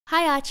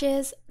Hi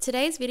Archers!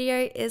 Today's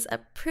video is a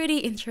pretty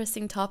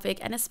interesting topic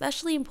and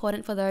especially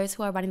important for those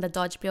who are running the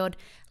dodge build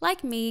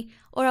like me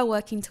or are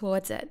working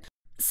towards it.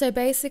 So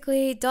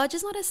basically, dodge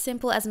is not as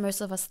simple as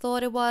most of us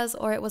thought it was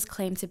or it was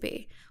claimed to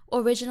be.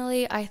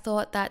 Originally, I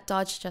thought that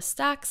dodge just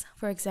stacks.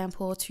 For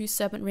example, 2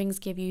 serpent rings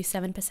give you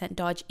 7%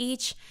 dodge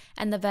each,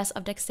 and the vest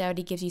of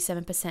dexterity gives you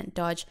 7%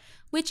 dodge,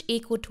 which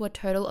equaled to a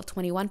total of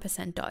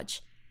 21%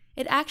 dodge.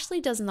 It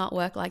actually does not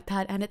work like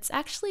that, and it's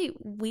actually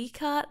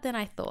weaker than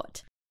I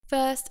thought.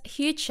 First,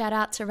 huge shout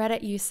out to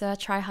Reddit user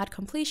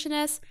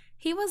TryHardCompletionist.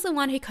 He was the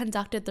one who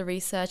conducted the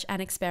research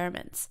and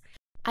experiments.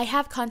 I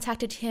have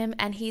contacted him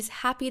and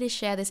he's happy to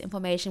share this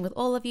information with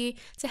all of you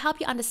to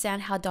help you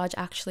understand how dodge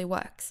actually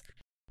works.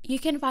 You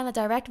can find the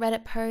direct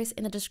Reddit post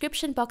in the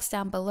description box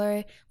down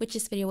below, which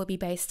this video will be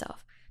based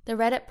off. The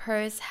Reddit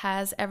post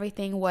has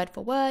everything word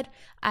for word.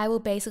 I will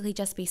basically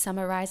just be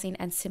summarizing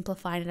and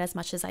simplifying it as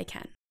much as I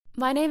can.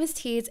 My name is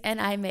Teeds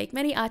and I make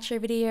many archery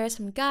videos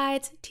from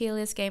guides, tier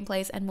lists,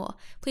 gameplays, and more.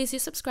 Please do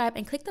subscribe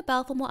and click the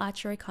bell for more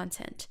archery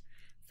content.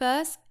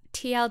 First,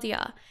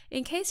 TLDR.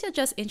 In case you're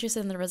just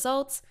interested in the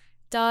results,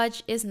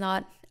 dodge is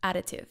not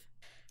additive.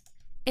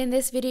 In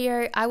this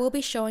video, I will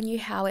be showing you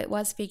how it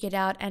was figured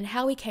out and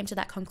how we came to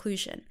that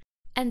conclusion.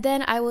 And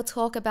then I will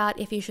talk about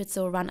if you should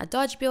still run a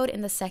dodge build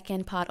in the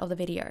second part of the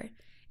video.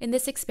 In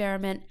this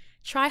experiment,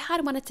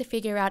 Tryhard wanted to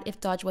figure out if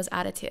dodge was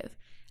additive.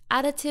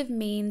 Additive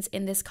means,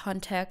 in this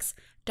context,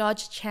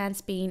 dodge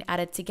chance being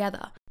added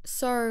together.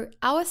 So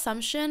our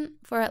assumption,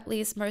 for at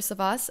least most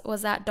of us,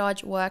 was that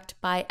dodge worked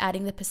by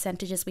adding the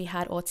percentages we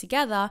had all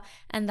together,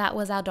 and that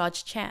was our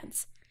dodge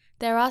chance.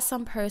 There are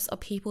some posts of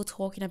people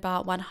talking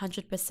about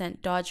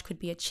 100% dodge could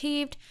be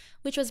achieved,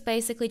 which was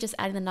basically just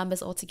adding the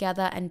numbers all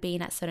together and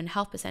being at certain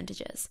health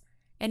percentages.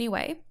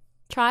 Anyway,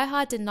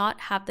 Tryhard did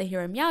not have the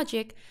hero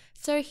Meowgik,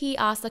 so he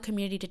asked the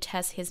community to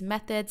test his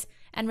methods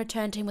and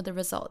returned to him with the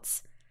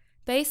results.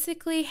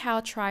 Basically, how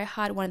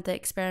Tryhard wanted the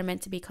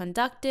experiment to be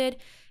conducted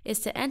is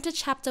to enter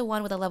chapter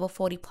 1 with a level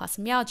 40 plus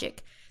Meowgik.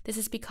 This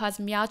is because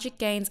Meowgik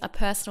gains a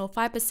personal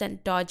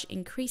 5% dodge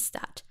increase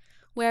stat.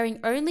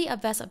 Wearing only a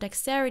vest of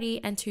dexterity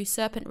and 2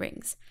 serpent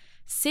rings.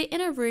 Sit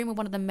in a room with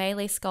one of the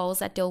melee skulls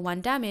that deal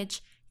 1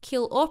 damage,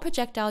 kill all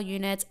projectile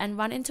units, and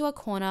run into a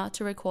corner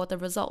to record the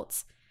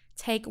results.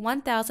 Take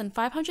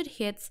 1,500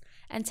 hits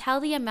and tell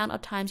the amount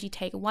of times you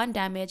take 1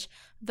 damage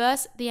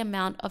versus the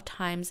amount of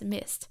times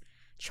missed.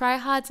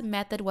 Tryhard's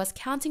method was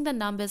counting the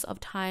numbers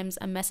of times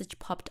a message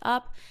popped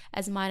up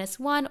as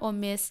 -1 or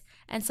miss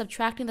and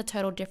subtracting the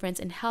total difference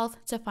in health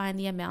to find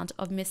the amount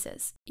of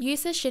misses.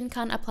 User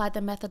Shinkun applied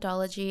the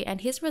methodology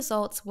and his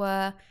results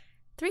were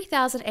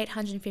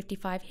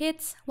 3,855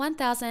 hits,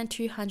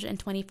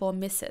 1,224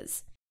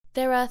 misses.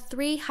 There are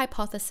 3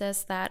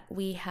 hypotheses that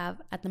we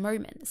have at the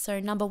moment. So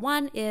number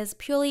 1 is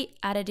purely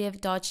additive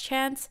dodge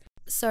chance.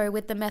 So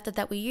with the method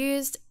that we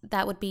used,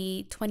 that would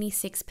be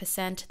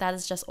 26%. That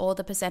is just all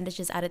the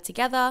percentages added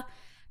together.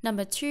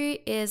 Number 2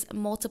 is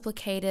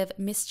multiplicative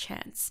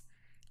mischance.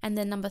 And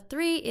then number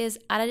 3 is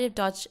additive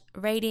dodge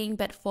rating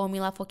but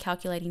formula for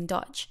calculating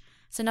dodge.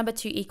 So number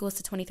 2 equals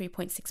to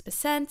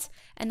 23.6%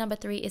 and number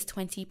 3 is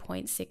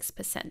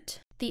 20.6%.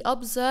 The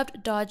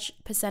observed dodge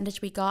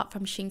percentage we got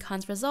from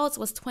Shinkun's results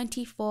was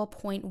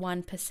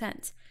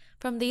 24.1%.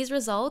 From these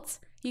results,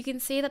 you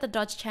can see that the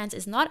dodge chance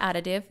is not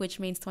additive, which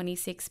means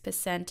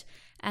 26%,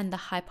 and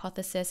the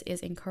hypothesis is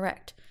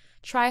incorrect.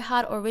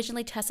 Tryhard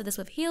originally tested this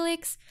with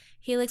Helix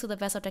with a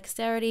vest of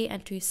dexterity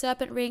and 2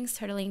 serpent rings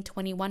totaling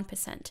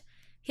 21%.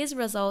 His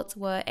results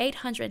were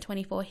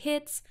 824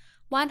 hits,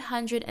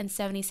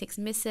 176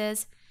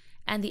 misses,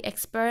 and the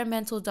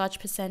experimental dodge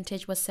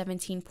percentage was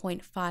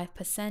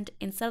 17.5%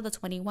 instead of the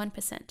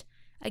 21%.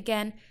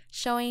 Again,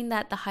 showing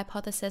that the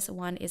hypothesis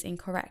 1 is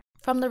incorrect.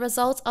 From the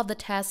results of the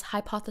test,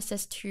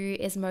 hypothesis 2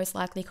 is most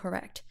likely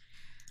correct.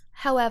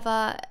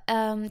 However,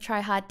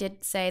 Tryhard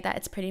did say that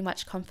it's pretty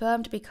much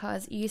confirmed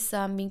because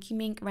user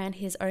Minkemink ran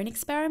his own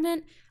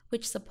experiment,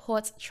 which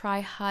supports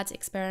Tryhard's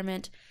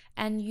experiment,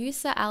 and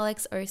user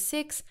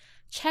Alex06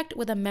 checked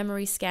with a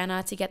memory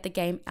scanner to get the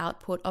game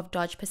output of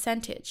dodge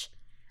percentage.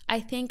 I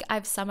think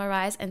I've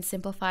summarized and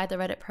simplified the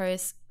Reddit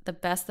post the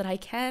best that I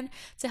can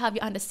to help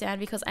you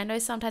understand because I know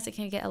sometimes it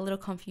can get a little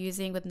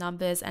confusing with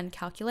numbers and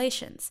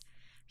calculations.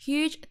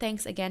 Huge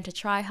thanks again to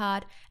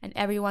Tryhard and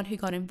everyone who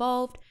got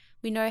involved.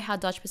 We know how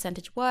dodge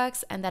percentage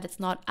works and that it's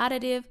not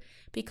additive.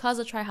 Because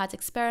of Tryhard's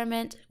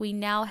experiment, we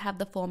now have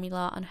the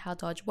formula on how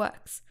dodge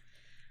works.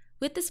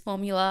 With this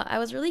formula, I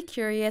was really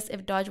curious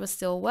if dodge was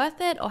still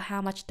worth it or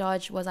how much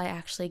dodge was I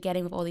actually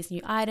getting with all these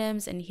new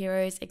items and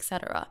heroes,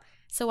 etc.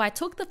 So I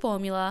took the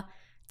formula,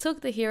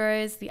 took the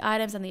heroes, the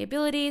items, and the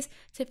abilities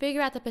to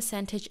figure out the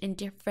percentage in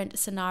different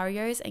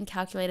scenarios and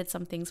calculated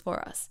some things for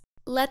us.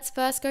 Let's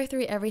first go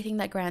through everything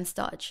that grants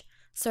dodge.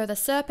 So the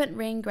serpent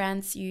ring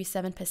grants you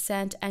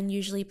 7%, and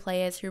usually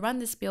players who run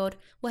this build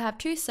will have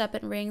 2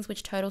 serpent rings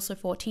which totals to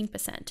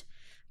 14%.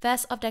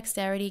 Vest of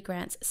dexterity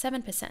grants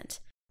 7%.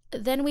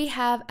 Then we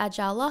have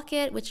Agile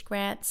Locket, which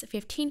grants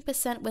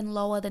 15% when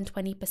lower than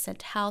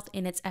 20% health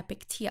in its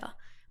epic tier.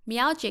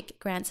 Meowgik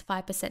grants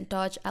 5%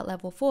 dodge at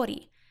level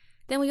 40.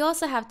 Then we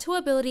also have 2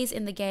 abilities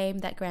in the game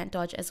that grant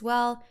dodge as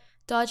well.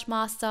 Dodge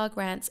Master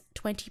grants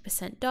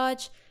 20%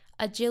 dodge.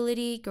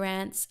 Agility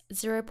grants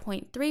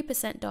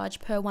 0.3% dodge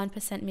per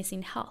 1%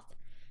 missing health.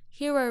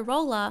 Hero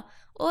Roller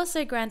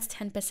also grants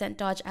 10%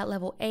 dodge at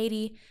level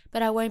 80,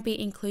 but I won't be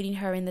including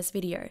her in this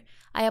video.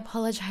 I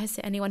apologize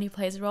to anyone who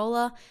plays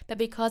Roller, but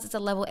because it's a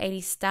level 80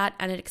 stat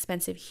and an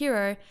expensive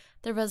hero,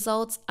 the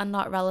results are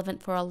not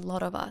relevant for a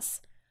lot of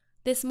us.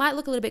 This might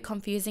look a little bit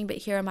confusing, but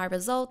here are my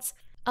results.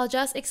 I'll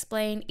just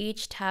explain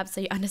each tab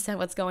so you understand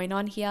what's going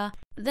on here.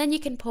 Then you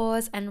can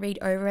pause and read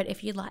over it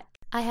if you'd like.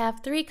 I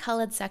have 3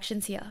 colored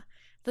sections here.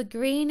 The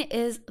green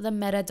is the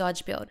meta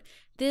dodge build.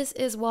 This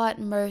is what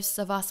most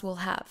of us will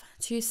have,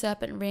 2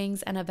 serpent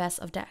rings and a vest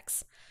of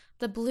dex.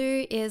 The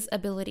blue is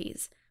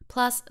abilities,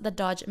 plus the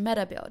dodge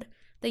meta build.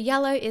 The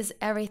yellow is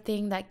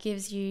everything that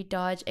gives you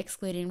dodge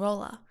excluding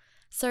roller.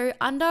 So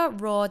under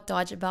raw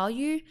dodge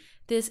value,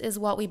 this is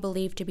what we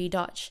believe to be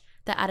dodge,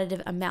 the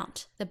additive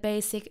amount, the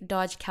basic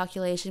dodge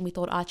calculation we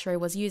thought ARCHERO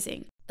was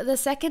using. The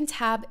second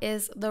tab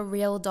is the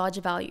real dodge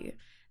value.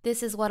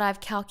 This is what I've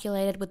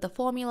calculated with the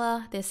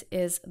formula. This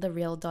is the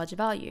real dodge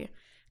value.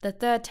 The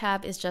third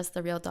tab is just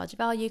the real dodge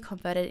value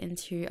converted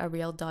into a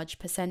real dodge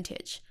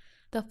percentage.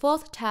 The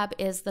fourth tab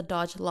is the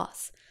dodge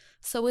loss.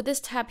 So with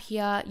this tab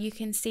here, you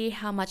can see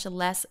how much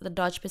less the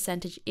dodge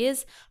percentage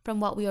is from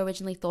what we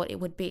originally thought it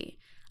would be.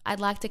 I'd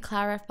like to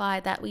clarify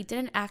that we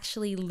didn't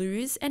actually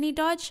lose any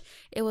dodge,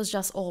 it was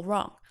just all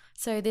wrong.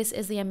 So this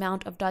is the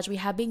amount of dodge we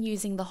have been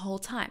using the whole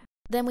time.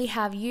 Then we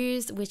have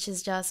used, which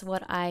is just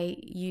what I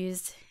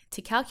used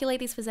to calculate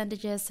these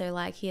percentages, so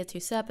like here 2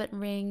 serpent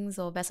rings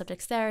or vest of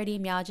dexterity,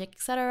 Meowgik,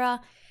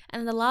 etc. And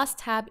then the last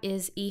tab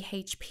is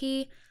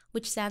EHP,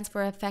 which stands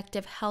for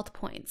effective health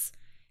points.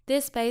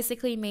 This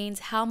basically means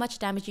how much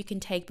damage you can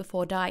take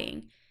before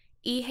dying.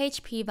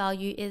 EHP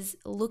value is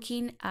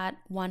looking at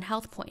 1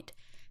 health point.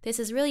 This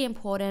is really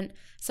important,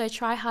 so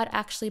Tryhard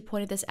actually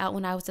pointed this out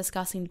when I was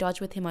discussing dodge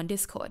with him on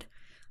Discord.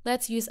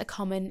 Let's use a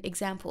common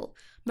example.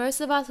 Most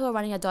of us who are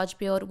running a dodge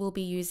build will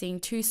be using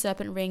 2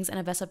 serpent rings and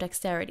a vest of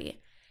dexterity.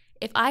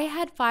 If I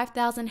had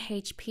 5000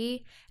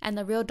 HP and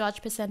the real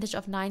dodge percentage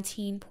of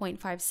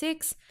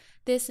 19.56,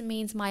 this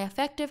means my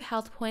effective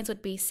health points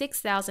would be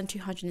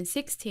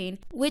 6216,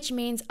 which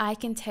means I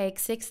can take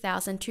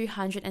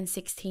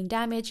 6216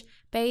 damage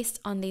based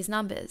on these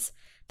numbers.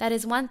 That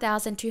is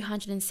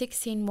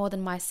 1216 more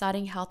than my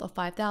starting health of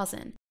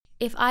 5000.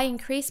 If I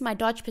increase my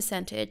dodge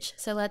percentage,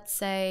 so let's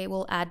say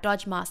we'll add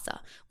Dodge Master,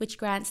 which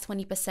grants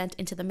 20%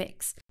 into the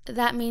mix.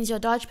 That means your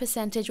dodge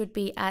percentage would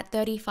be at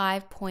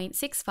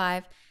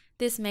 35.65.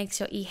 This makes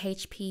your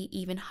EHP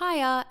even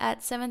higher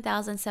at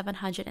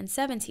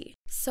 7770.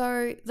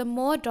 So the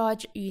more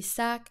dodge you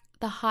stack,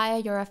 the higher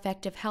your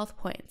effective health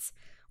points.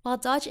 While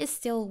dodge is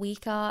still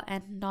weaker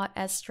and not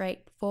as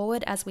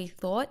straightforward as we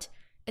thought,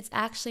 it's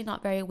actually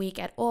not very weak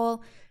at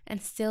all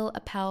and still a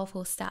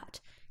powerful stat.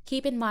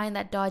 Keep in mind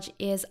that dodge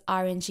is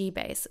RNG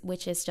based,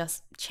 which is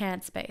just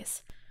chance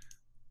based.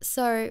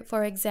 So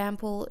for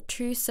example,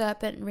 2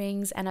 serpent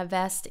rings and a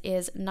vest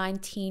is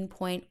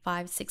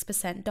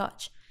 19.56%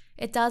 dodge.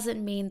 It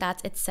doesn't mean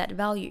that's its set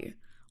value.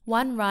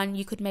 One run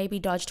you could maybe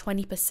dodge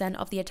 20%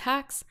 of the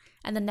attacks,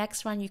 and the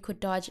next run you could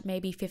dodge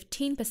maybe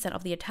 15%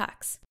 of the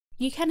attacks.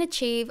 You can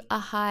achieve a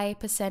high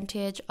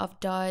percentage of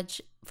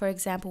dodge, for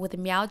example with the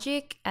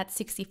Meowgik at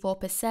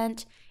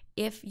 64%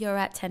 if you're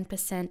at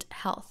 10%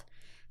 health.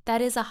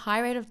 That is a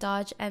high rate of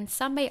dodge, and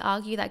some may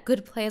argue that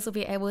good players will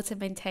be able to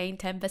maintain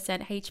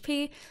 10%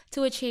 HP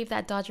to achieve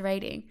that dodge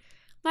rating.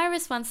 My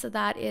response to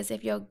that is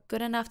if you're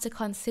good enough to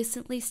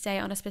consistently stay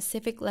on a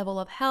specific level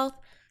of health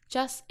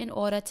just in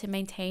order to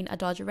maintain a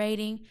dodge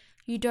rating,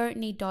 you don't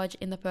need dodge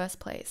in the first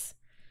place.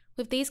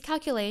 With these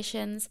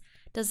calculations,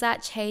 does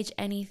that change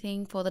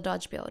anything for the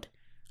dodge build?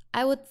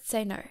 I would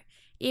say no,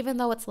 even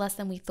though it's less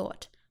than we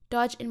thought.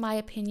 Dodge, in my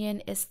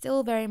opinion, is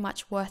still very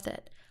much worth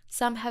it.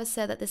 Some have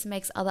said that this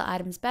makes other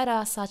items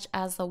better, such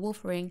as the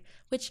Wolf Ring,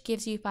 which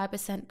gives you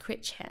 5%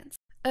 crit chance.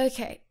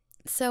 Okay,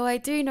 so I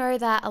do know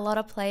that a lot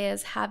of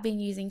players have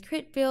been using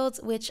crit builds,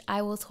 which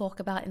I will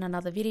talk about in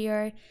another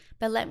video,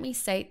 but let me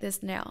state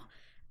this now.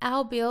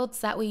 Our builds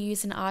that we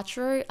use in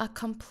ARCHERO are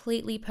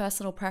completely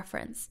personal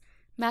preference.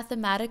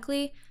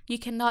 Mathematically, you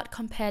cannot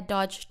compare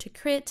dodge to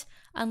crit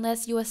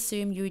unless you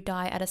assume you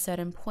die at a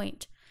certain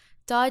point.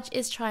 Dodge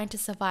is trying to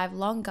survive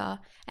longer,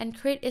 and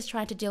crit is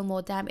trying to deal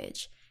more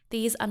damage.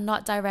 These are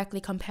not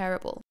directly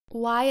comparable.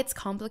 Why it's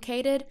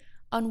complicated?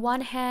 On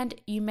one hand,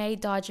 you may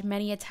dodge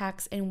many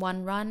attacks in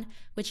one run,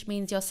 which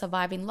means you're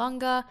surviving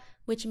longer,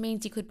 which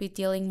means you could be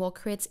dealing more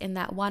crits in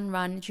that one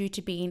run due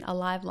to being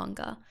alive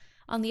longer.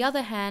 On the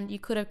other hand, you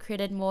could have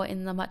critted more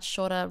in the much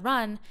shorter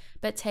run,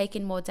 but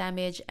taken more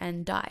damage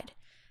and died.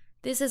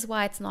 This is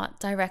why it's not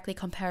directly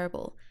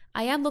comparable.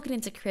 I am looking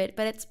into crit,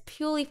 but it's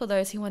purely for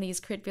those who want to use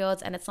crit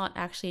builds, and it's not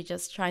actually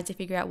just trying to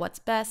figure out what's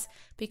best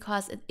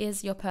because it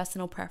is your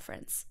personal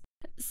preference.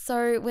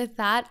 So with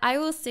that, I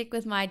will stick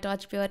with my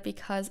dodge build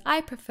because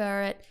I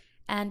prefer it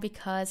and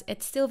because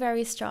it's still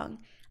very strong.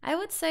 I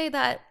would say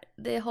that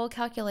the whole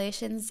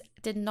calculations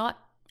did not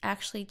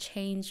actually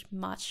change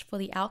much for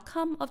the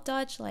outcome of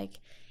Dodge, like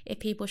if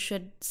people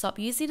should stop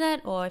using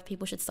it or if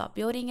people should stop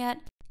building it.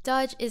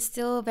 Dodge is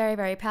still very,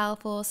 very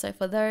powerful, so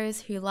for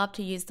those who love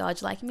to use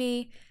Dodge like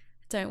me,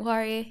 don't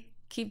worry,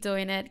 keep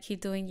doing it,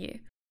 keep doing you.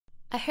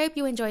 I hope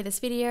you enjoyed this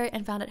video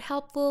and found it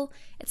helpful.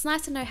 It's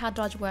nice to know how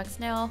Dodge works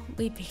now.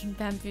 We've been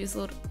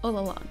bamboozled all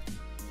along.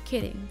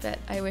 Kidding, but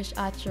I wish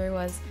ARCHERO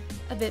was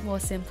a bit more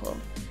simple.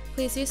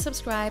 Please do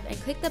subscribe and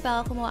click the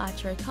bell for more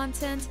ARCHERO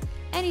content.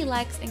 Any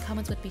likes and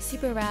comments would be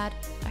super rad.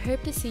 I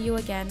hope to see you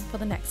again for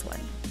the next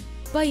one.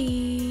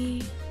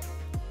 Bye!